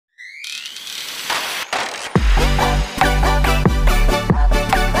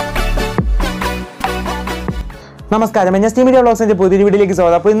നമസ്കാരം, NST media വ്ളോഗ്സിന്റെ പുതിയ വീഡിയോയിലേക്ക്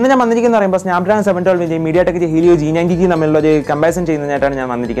സ്വാഗതം. അപ്പോൾ ഇന്ന് ഞാൻ വന്നിരിക്കുന്നത് പറയുമ്പോൾ Snapdragon 712 Mediatek Helio G90T തമ്മിലുള്ള ഒരു കമ്പാരിസൺ ചെയ്യുന്നതിനായിട്ടാണ് ഞാൻ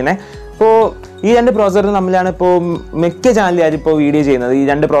വന്നിരിക്കുന്നത്. അപ്പോൾ ഈ രണ്ട് പ്രോസസ്സറും തമ്മിലാണ് ഇപ്പോൾ മിക്ക ചാനലുകാരും ഇപ്പോൾ വീഡിയോ ചെയ്യുന്നത്. ഈ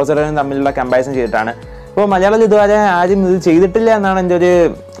രണ്ട് പ്രോസസ്സറും തമ്മിലുള്ള കമ്പാരിസൺ ചെയ്തിട്ടാണ്. അപ്പോൾ മലയാളത്തിൽ ഇതുവരെ ആരും ഇത് ചെയ്തിട്ടില്ല എന്നാണ് എൻ്റെ ഒരു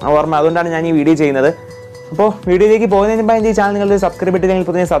ഓർമ്മ. അതുകൊണ്ടാണ് ഞാൻ ഈ വീഡിയോ ചെയ്യുന്നത്. അപ്പോൾ വീഡിയോയിലേക്ക് പോകുന്നതിന് മുമ്പ് ഈ ചാനൽ നിങ്ങൾ സബ്സ്ക്രൈബ് ചെയ്തില്ലെങ്കിൽ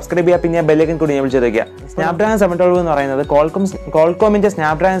പുതിയ സബ്സ്ക്രൈബ് ചെയ്യുക, പിന്നെ ബെല്ലൈക്കൺ കൂടി എനേബിൾ ചെയ്ത് വയ്ക്കുക. Snapdragon 712 എന്ന് പറയുന്നത് കോൾകോമിൻ്റെ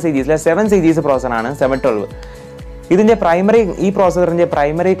Snapdragon സീരീസിലെ 7 സീരീസ് പ്രോസസ്സറാണ് 712. ഇതിൻ്റെ ഈ പ്രോസസ്സറിൻ്റെ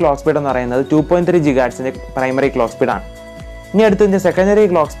പ്രൈമറി ക്ലോക്ക് സ്പീഡ് എന്ന് പറയുന്നത് 2.3 GHz പ്രൈമറി ക്ലോക്ക് സ്പീഡാണ്. ഇനി അടുത്തതിൻ്റെ സെക്കൻഡറി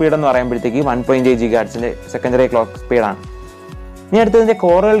ക്ലോക്ക് സ്പീഡ് എന്ന് പറയുമ്പോഴത്തേക്ക് 1.8 GHz സെക്കൻഡറി ക്ലോക്ക് സ്പീഡാണ്. ഇനി അടുത്തതിൻ്റെ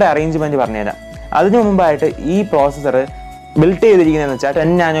കോറുകളുടെ അറേഞ്ച്മെൻറ്റ് പറഞ്ഞുതരാം. അതിനു മുമ്പായിട്ട് ഈ പ്രോസസ്സർ ബിൽഡ് ചെയ്തിരിക്കുന്നതെന്ന് വെച്ചാൽ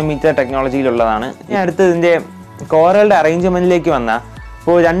 10 നാനോമീറ്റർ ടെക്നോളജിയിലുള്ളതാണ്. ഇനി അടുത്തതിൻ്റെ കോറുകളുടെ അറേഞ്ച്മെൻറ്റിലേക്ക് വന്നാൽ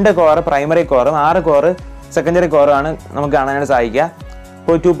ഇപ്പോൾ 2 കോറ് പ്രൈമറി കോറും 6 കോറ് സെക്കൻഡറി കോറുമാണ് നമുക്ക് കാണാനായിട്ട് സാധിക്കുക.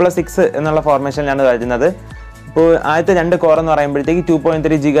 ഇപ്പോൾ 2+6 എന്നുള്ള ഫോർമേഷനിലാണ് വരുന്നത്. ഇപ്പോൾ ആദ്യത്തെ 2 കോർ എന്ന് പറയുമ്പോഴത്തേക്ക്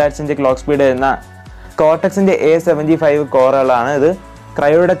 2.3 GHz ക്ലോക്ക് സ്പീഡ് വരുന്ന കോർട്ടെക്സിൻ്റെ A75 കോറുകളാണ്. ഇത്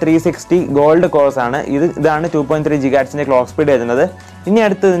ക്രയോയുടെ 360 ഗോൾഡ് കോഴ്സ് ആണ്. ഇതാണ് 2.3 GHz ക്ലോക്ക് സ്പീഡ് വരുന്നത്. ഇനി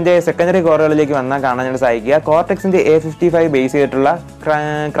അടുത്തതിൻ്റെ സെക്കൻഡറി കോറുകളിലേക്ക് വന്നാൽ കാണാനായിട്ട് സാധിക്കുക കോർട്ടെക്സിൻ്റെ A55 ബേസ് ചെയ്തിട്ടുള്ള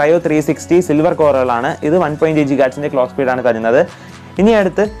ക്രയോ 360 സിൽവർ കോറുകളാണ്. ഇത് 1.8 GHz ക്ലോക്ക് സ്പീഡാണ് തരുന്നത്. ഇനി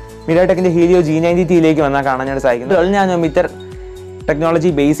അടുത്ത് മീഡിയാടെക്കിൻ്റെ ഹീലിയോ G90T വന്നാൽ കാണാനായിട്ട് സാധിക്കുന്നത് 12 നാനോമീറ്റർ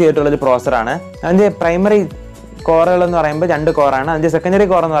ടെക്നോളജി ബേസ് ചെയ്തിട്ടുള്ളൊരു പ്രോസസ്സറാണ്. അതിൻ്റെ പ്രൈമറി കോറുകൾ എന്ന് പറയുമ്പോൾ 2 കോറാണ്. അതിൻ്റെ സെക്കൻഡറി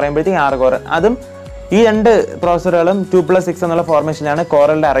കോർ എന്ന് പറയുമ്പോഴത്തേക്ക് 6 കോറ്. അതും ഈ 2 പ്രോസസ്സറുകളും 2+6 എന്നുള്ള ഫോർമേഷനിലാണ്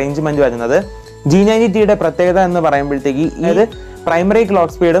കോറുകളുടെ അറേഞ്ച്മെൻറ്റ് വരുന്നത്. G90Tയുടെ പ്രത്യേകത എന്ന് പറയുമ്പോഴത്തേക്ക് ഇത് പ്രൈമറി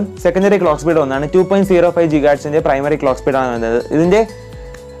ക്ലോക്ക് സ്പീഡും സെക്കൻഡറി ക്ലോക്ക് സ്പീഡും ഒന്നാണ്. 2.05 GHz പ്രൈമറി ക്ലോക്ക് സ്പീഡാണ് വരുന്നത്. ഇതിൻ്റെ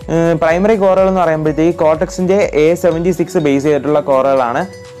പ്രൈമറി കോറുകൾ എന്ന് പറയുമ്പോഴത്തേക്ക് കോർട്ടെക്സിൻ്റെ A76 ബേസ് ചെയ്തിട്ടുള്ള കോറുകളാണ്.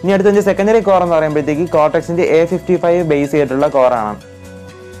 ഇനി അടുത്തതിൻ്റെ സെക്കൻഡറി കോർ എന്ന് പറയുമ്പോഴത്തേക്ക് കോർട്ടെക്സിൻ്റെ A55 ബേസ് ചെയ്തിട്ടുള്ള കോറാണ്.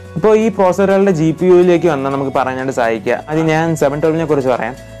 ഇപ്പോൾ ഈ പ്രോസസ്സറുകളുടെ GPUയിലേക്ക് വന്നാൽ നമുക്ക് പറയാനായിട്ട് സാധിക്കുക. അത് ഞാൻ 712 കുറിച്ച്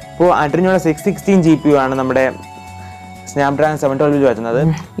പറയാം. ഇപ്പോൾ അഡ്രീനോയുടെ 616 GPU ആണ് നമ്മുടെ Snapdragon 712 വരുന്നത്.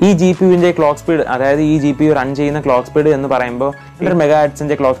 ഈ GPUവിൻ്റെ ക്ലോക്ക് സ്പീഡ്, അതായത് ഈ GPU റൺ ചെയ്യുന്ന ക്ലോക്ക് സ്പീഡ് എന്ന് പറയുമ്പോൾ 100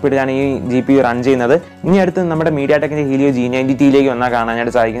 MHz ക്ലോക്ക് സ്പീഡിലാണ് ഈ GPU റൺ ചെയ്യുന്നത്. ഇനി അടുത്ത് നമ്മുടെ മീഡിയാടെക്കിൻ്റെ ഹീലിയോ G90T വന്നാൽ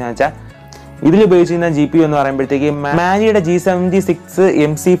കാണാനായിട്ട് സാധിക്കുന്നത് വെച്ചാൽ ഇതിൽ ഉപയോഗിച്ചിരുന്ന GPU എന്ന് പറയുമ്പോഴത്തേക്ക് മാനിയുടെ G76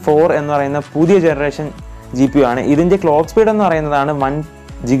 MC4 എന്ന് പറയുന്ന പുതിയ ജനറേഷൻ GPU ആണ്. ഇതിൻ്റെ ക്ലോക്ക് സ്പീഡ് എന്ന് പറയുന്നതാണ് 1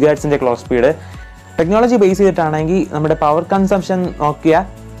 GHz clock speed. Technology base ചെയ്തിട്ടാണെങ്കിൽ നമ്മുടെ പവർ കൺസംഷൻ നോക്കിയാൽ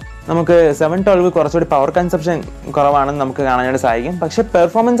നമുക്ക് 712 കുറച്ചുകൂടി പവർ കൺസംഷൻ കുറവാണെന്ന് നമുക്ക് കാണാനായിട്ട് സാധിക്കും. പക്ഷേ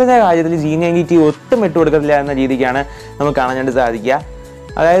പെർഫോമൻസിൻ്റെ കാര്യത്തിൽ G90T ഒട്ടും വിട്ടുകൊടുക്കത്തില്ല എന്ന രീതിക്കാണ് നമുക്ക് കാണാനായിട്ട് സാധിക്കുക.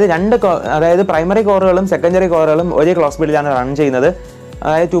 അതായത് പ്രൈമറി കോറുകളും സെക്കൻഡറി കോറുകളും ഒരേ ക്ലോക്ക് സ്പീഡിലാണ് റൺ ചെയ്യുന്നത്.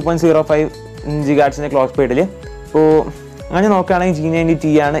 അതായത് 2.05 GHz ക്ലോക്ക് സ്പീഡിൽ. ഇപ്പോൾ അങ്ങനെ നോക്കുകയാണെങ്കിൽ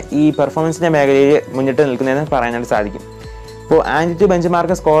G90T ആണ് ഈ പെർഫോമൻസിൻ്റെ മേഖലയിൽ മുന്നിട്ട് നിൽക്കുന്നതെന്ന് പറയാനായിട്ട് സാധിക്കും. ഇപ്പോൾ ആൻറ്റി ബെഞ്ച്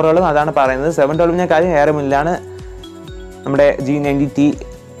മാർക്ക് സ്കോറുകളും അതാണ് പറയുന്നത്. 712 ഏറെ മുന്നിലാണ് നമ്മുടെ G90T.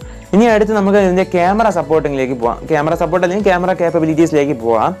 ഇനി അടുത്ത് നമുക്ക് ഇതിൻ്റെ ക്യാമറ സപ്പോർട്ടിങ്ങിലേക്ക് പോകാം. ക്യാമറ സപ്പോർട്ട് അല്ലെങ്കിൽ ക്യാമറ കേപ്പബിലിറ്റീസിലേക്ക്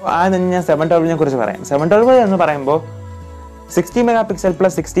പോകാം. ആദ്യം ഞാൻ 712 കുറിച്ച് പറയാം. 712 എന്ന് പറയുമ്പോൾ 60 MP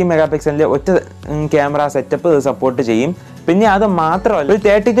 + 60 MP ഒറ്റ ക്യാമറ സെറ്റപ്പ് ഇത് സപ്പോർട്ട് ചെയ്യും. പിന്നെ അത് മാത്രമല്ല ഒരു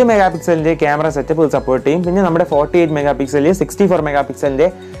 32 MP ക്യാമറ സെറ്റപ്പ് ഇത് സപ്പോർട്ട് ചെയ്യും. പിന്നെ നമ്മുടെ 48 MP 64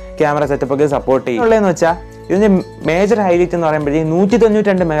 MP ക്യാമറ സെറ്റപ്പ് ഒക്കെ സപ്പോർട്ട് ചെയ്യും. ഉള്ളതെന്ന് വെച്ചാൽ ഇതിൻ്റെ മേജർ ഹൈലൈറ്റ് എന്ന് പറയുമ്പോഴത്തേക്ക്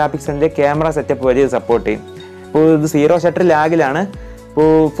 192 MP ക്യാമറ സെറ്റപ്പ് വരെ ഇത് സപ്പോർട്ട് ചെയ്യും. ഇപ്പോൾ ഇത് 0 ഷട്ടർ ലാഗിലാണ്.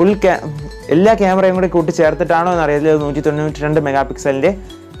 ഇപ്പോൾ എല്ലാ ക്യാമറയും കൂടി കൂട്ടി ചേർത്തിട്ടാണോ എന്ന് അറിയില്ല 192 MP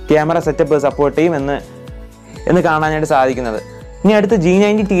ക്യാമറ സെറ്റപ്പ് സപ്പോർട്ട് ചെയ്യും എന്ന് കാണാനായിട്ട് സാധിക്കുന്നത്. ഇനി അടുത്ത്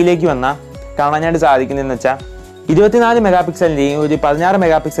G90T വന്നാൽ കാണാനായിട്ട് സാധിക്കുന്നതെന്ന് വെച്ചാൽ 24 MP ഒരു 16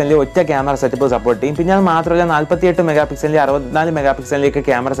 MP ഒറ്റ ക്യാമറ സെറ്റപ്പ് സപ്പോർട്ട് ചെയ്യും. പിന്നെ അത് മാത്രമല്ല 48 MP 64 MP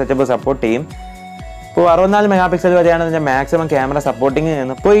camera setup support ചെയ്യും. ഇപ്പോൾ 64 MP വരെയാണ് ഇതിൻ്റെ മാക്സിമം ക്യാമറ സപ്പോർട്ടിങ്.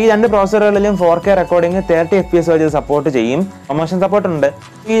 ഇപ്പോൾ ഈ 2 പ്രോസസ്സറുകളിലും 4K റെക്കോർഡിംഗ് 30 FPS വരെ സപ്പോർട്ട് ചെയ്യും. പ്രൊമോഷൻ സപ്പോർട്ട് ഉണ്ട്.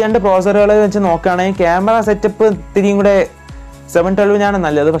 ഈ 2 പ്രോസസ്സറുകളെ വെച്ച് നോക്കുകയാണെങ്കിൽ ക്യാമറ സെറ്റപ്പ് ഇത്തിരിയും കൂടെ 712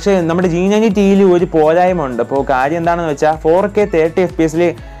 നല്ലത്. പക്ഷേ നമ്മുടെ G90T ഒരു പോരായ്മ ഉണ്ട്. ഇപ്പോൾ കാര്യം എന്താണെന്ന് വെച്ചാൽ 4K 30 FPS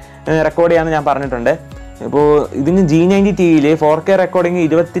റെക്കോർഡ് ചെയ്യാമെന്ന് ഞാൻ പറഞ്ഞിട്ടുണ്ട്. ഇപ്പോൾ ഇതിന് G90T 4K റെക്കോർഡിങ്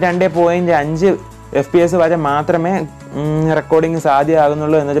 22.5 FPS വരെ മാത്രമേ റെക്കോർഡിങ്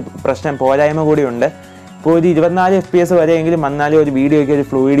സാധ്യമാകുന്നുള്ളൂ എന്നൊരു പോരായ്മ കൂടിയുണ്ട്. ഇപ്പോൾ ഒരു 24 FPS വരെയെങ്കിലും വന്നാലും ഒരു വീഡിയോയ്ക്ക് ഒരു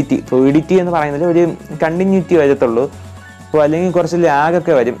ഫ്ലൂയിഡിറ്റി എന്ന് പറയുന്നത് ഒരു കണ്ടിന്യൂറ്റി വരത്തുള്ളൂ. അപ്പോൾ അല്ലെങ്കിൽ കുറച്ച്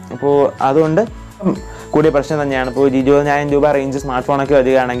ലാഗൊക്കെ വരും. അപ്പോൾ അതുകൊണ്ട് കൂടിയ പ്രശ്നം തന്നെയാണ്. ഇപ്പോൾ 20,000 രൂപ റേഞ്ച് സ്മാർട്ട് ഫോണൊക്കെ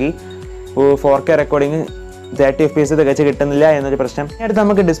വരികയാണെങ്കിൽ ഇപ്പോൾ 4K റെക്കോർഡിങ് 30 FPS തികച്ച് കിട്ടുന്നില്ല എന്നൊരു പ്രശ്നം. അടുത്ത്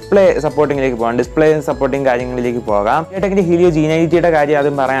നമുക്ക് ഡിസ്പ്ലേ സപ്പോർട്ടിങ്ങിലേക്ക് പോകാം. ഡിസ്പ്ലേ സപ്പോർട്ടിങ് കാര്യങ്ങളിലേക്ക് പോകാം. മീഡിയാടെക്കിൻ്റെ ഹീലിയോ G90T കാര്യം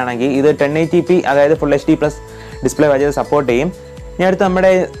ആദ്യം പറയുകയാണെങ്കിൽ ഇത് 1080p അതായത് ഫുൾ HD+ ഡിസ്പ്ലേ വരെ സപ്പോർട്ട് ചെയ്യും. ഇനി അടുത്ത്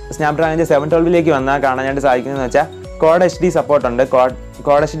നമ്മുടെ Snapdragon 712 വന്നാൽ കാണാനായിട്ട് സാധിക്കുന്നതെന്ന് വെച്ചാൽ ക്വാഡ് HD സപ്പോർട്ട് ഉണ്ട്.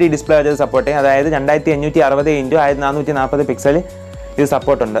 ക്വാഡ് HD ഡിസ്പ്ലേ വെച്ചത് സപ്പോർട്ട് ചെയ്യും. അതായത് 2560x1440 പിക്സൽ ഇത്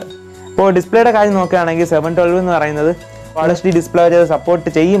സപ്പോർട്ട് ഉണ്ട്. ഇപ്പോൾ ഡിസ്പ്ലേയുടെ കാര്യം നോക്കുകയാണെങ്കിൽ 712 എന്ന് പറയുന്നത് ക്വാഡ് HD ഡിസ്പ്ലേ വെച്ചത് സപ്പോർട്ട്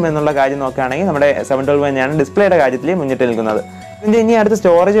ചെയ്യും എന്നുള്ള കാര്യം നോക്കുകയാണെങ്കിൽ നമ്മുടെ 712 തന്നെയാണ് ഡിസ്പ്ലേയുടെ കാര്യത്തിൽ മുന്നിട്ട് നിൽക്കുന്നത്. ഇതിൻ്റെ ഇനി അടുത്ത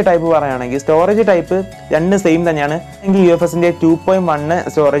സ്റ്റോറേജ് ടൈപ്പ് പറയുകയാണെങ്കിൽ സ്റ്റോറേജ് ടൈപ്പ് രണ്ട് സെയിം തന്നെയാണ്. അല്ലെങ്കിൽ UFSന്റെ 2.1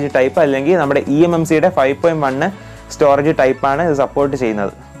 സ്റ്റോറേജ് ടൈപ്പ് അല്ലെങ്കിൽ നമ്മുടെ eMMCയുടെ 5.1 സ്റ്റോറേജ് ടൈപ്പാണ് ഇത് സപ്പോർട്ട്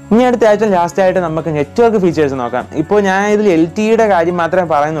ചെയ്യുന്നത്. ഇനി അടുത്ത ഏറ്റവും ലാസ്റ്റ് ആയിട്ട് നമുക്ക് നെറ്റ്വർക്ക് ഫീച്ചേഴ്സ് നോക്കാം. ഇപ്പോൾ ഞാൻ ഇതിൽ LTEയുടെ കാര്യം മാത്രമേ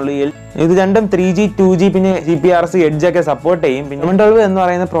പറയുന്നുള്ളൂ. ഇത് രണ്ടും 3G 2G പിന്നെ GPRS എഡ്ജ് ഒക്കെ സപ്പോർട്ട് ചെയ്യും. പിന്നെ 712 എന്ന്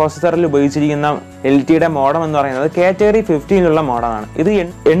പറയുന്ന പ്രോസസ്സറിൽ ഉപയോഗിച്ചിരിക്കുന്ന LTEയുടെ മോഡം എന്ന് പറയുന്നത് കാറ്റഗറി 15 മോഡമാണ്. ഇത്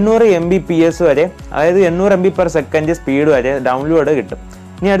 800 Mbps വരെ, അതായത് 800 MB/s സ്പീഡ് വരെ ഡൗൺലോഡ് കിട്ടും.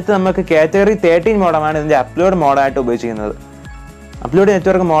 ഇനി അടുത്ത് നമുക്ക് കാറ്റഗറി 13 മോഡമാണ് ഇതിൻ്റെ അപ്ലോഡ് മോഡായിട്ട് ഉപയോഗിച്ചിരിക്കുന്നത്. അപ്ലോഡ്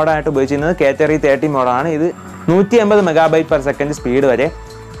നെറ്റ്വർക്ക് മോഡായിട്ട് ഉപയോഗിച്ചിരുന്നത് കാറ്റഗറി 13 മോഡാണ്. ഇത് 150 MB/s സ്പീഡ് വരെ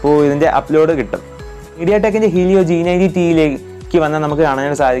ഇപ്പോൾ ഇതിൻ്റെ അപ്ലോഡ് കിട്ടും. മീഡിയാടെക്കിൻ്റെ ഹീലിയോ G90Tയിലേക്ക് വന്നാൽ നമുക്ക്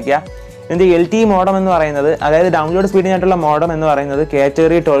കാണാൻ സാധിക്കുക ഇതിൻ്റെ LTE മോഡം എന്ന് പറയുന്നത്, അതായത് ഡൗൺലോഡ് സ്പീഡിനായിട്ടുള്ള മോഡം എന്ന് പറയുന്നത്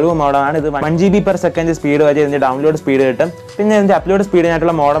കാറ്റഗറി 12 മോഡമാണ്. ഇത് 1 GB/s സ്പീഡ് വരെ ഇതിൻ്റെ ഡൗൺലോഡ് സ്പീഡ് കിട്ടും. പിന്നെ ഇതിൻ്റെ അപ്ലോഡ്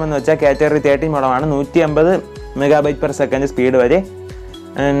സ്പീഡിനായിട്ടുള്ള മോഡം എന്ന് വെച്ചാൽ കാറ്റഗറി 13 മോഡമാണ്. 150 MB/s സ്പീഡ് വരെ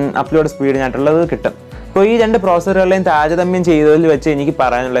അപ്ലോഡ് സ്പീഡിനായിട്ടുള്ളത് കിട്ടും. അപ്പോൾ ഈ രണ്ട് പ്രോസസ്സറുകളെയും താരതമ്യം ചെയ്തതിൽ വെച്ച് എനിക്ക്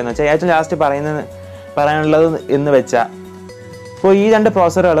പറയാനുള്ളതെന്ന് വെച്ചാൽ ഏറ്റവും ലാസ്റ്റ് പറയാനുള്ളത് എന്ന് വെച്ചാൽ ഇപ്പോൾ ഈ രണ്ട്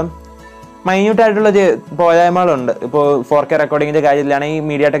പ്രോസസ്സറുകളും മൈന്യൂട്ടായിട്ടുള്ള പോരായ്മകളുണ്ട്. ഇപ്പോൾ 4K റെക്കോർഡിങ്ങിൻ്റെ കാര്യത്തിലാണെങ്കിൽ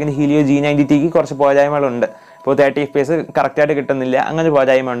മീഡിയാടെക്കിൻ്റെ ഹീലിയോ G90Tക്ക് കുറച്ച് പോരായ്മകളുണ്ട്. ഇപ്പോൾ 30 FPS കറക്റ്റായിട്ട് കിട്ടുന്നില്ല, അങ്ങനെ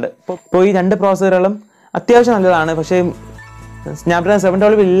പോരായ്മ ഉണ്ട്. ഇപ്പോൾ ഈ രണ്ട് പ്രോസസ്സറുകളും അത്യാവശ്യം നല്ലതാണ്. പക്ഷേ സ്നാപ്ഡ്രാഗൺ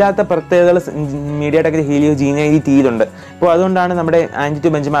 712 ഇല്ലാത്ത പ്രത്യേകതകൾ മീഡിയാടെക്കിൻ്റെ ഹീലിയോ G90Tയിലുണ്ട്. അപ്പോൾ അതുകൊണ്ടാണ് നമ്മുടെ ആൻറ്റി ടു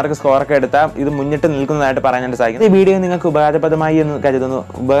ബെഞ്ച് മാർക്ക് സ്കോറൊക്കെ എടുത്താൽ ഇത് മുന്നിട്ട് നിൽക്കുന്നതായിട്ട് പറയാനായിട്ട് സാധിക്കും. ഈ വീഡിയോ നിങ്ങൾക്ക് ഉപകാരപ്രദമായി എന്ന് കരുതുന്നു.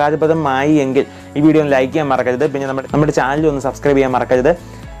 ഉപകാരപ്രദമായി എങ്കിൽ ഈ വീഡിയോ ലൈക്ക് ചെയ്യാൻ മറക്കരുത്. പിന്നെ നമ്മുടെ ചാനൽ ഒന്ന് സബ്സ്ക്രൈബ് ചെയ്യാൻ മറക്കരുത്.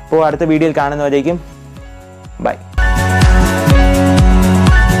 അപ്പോൾ അടുത്ത വീഡിയോയിൽ കാണുന്നവരേക്കും ബൈ.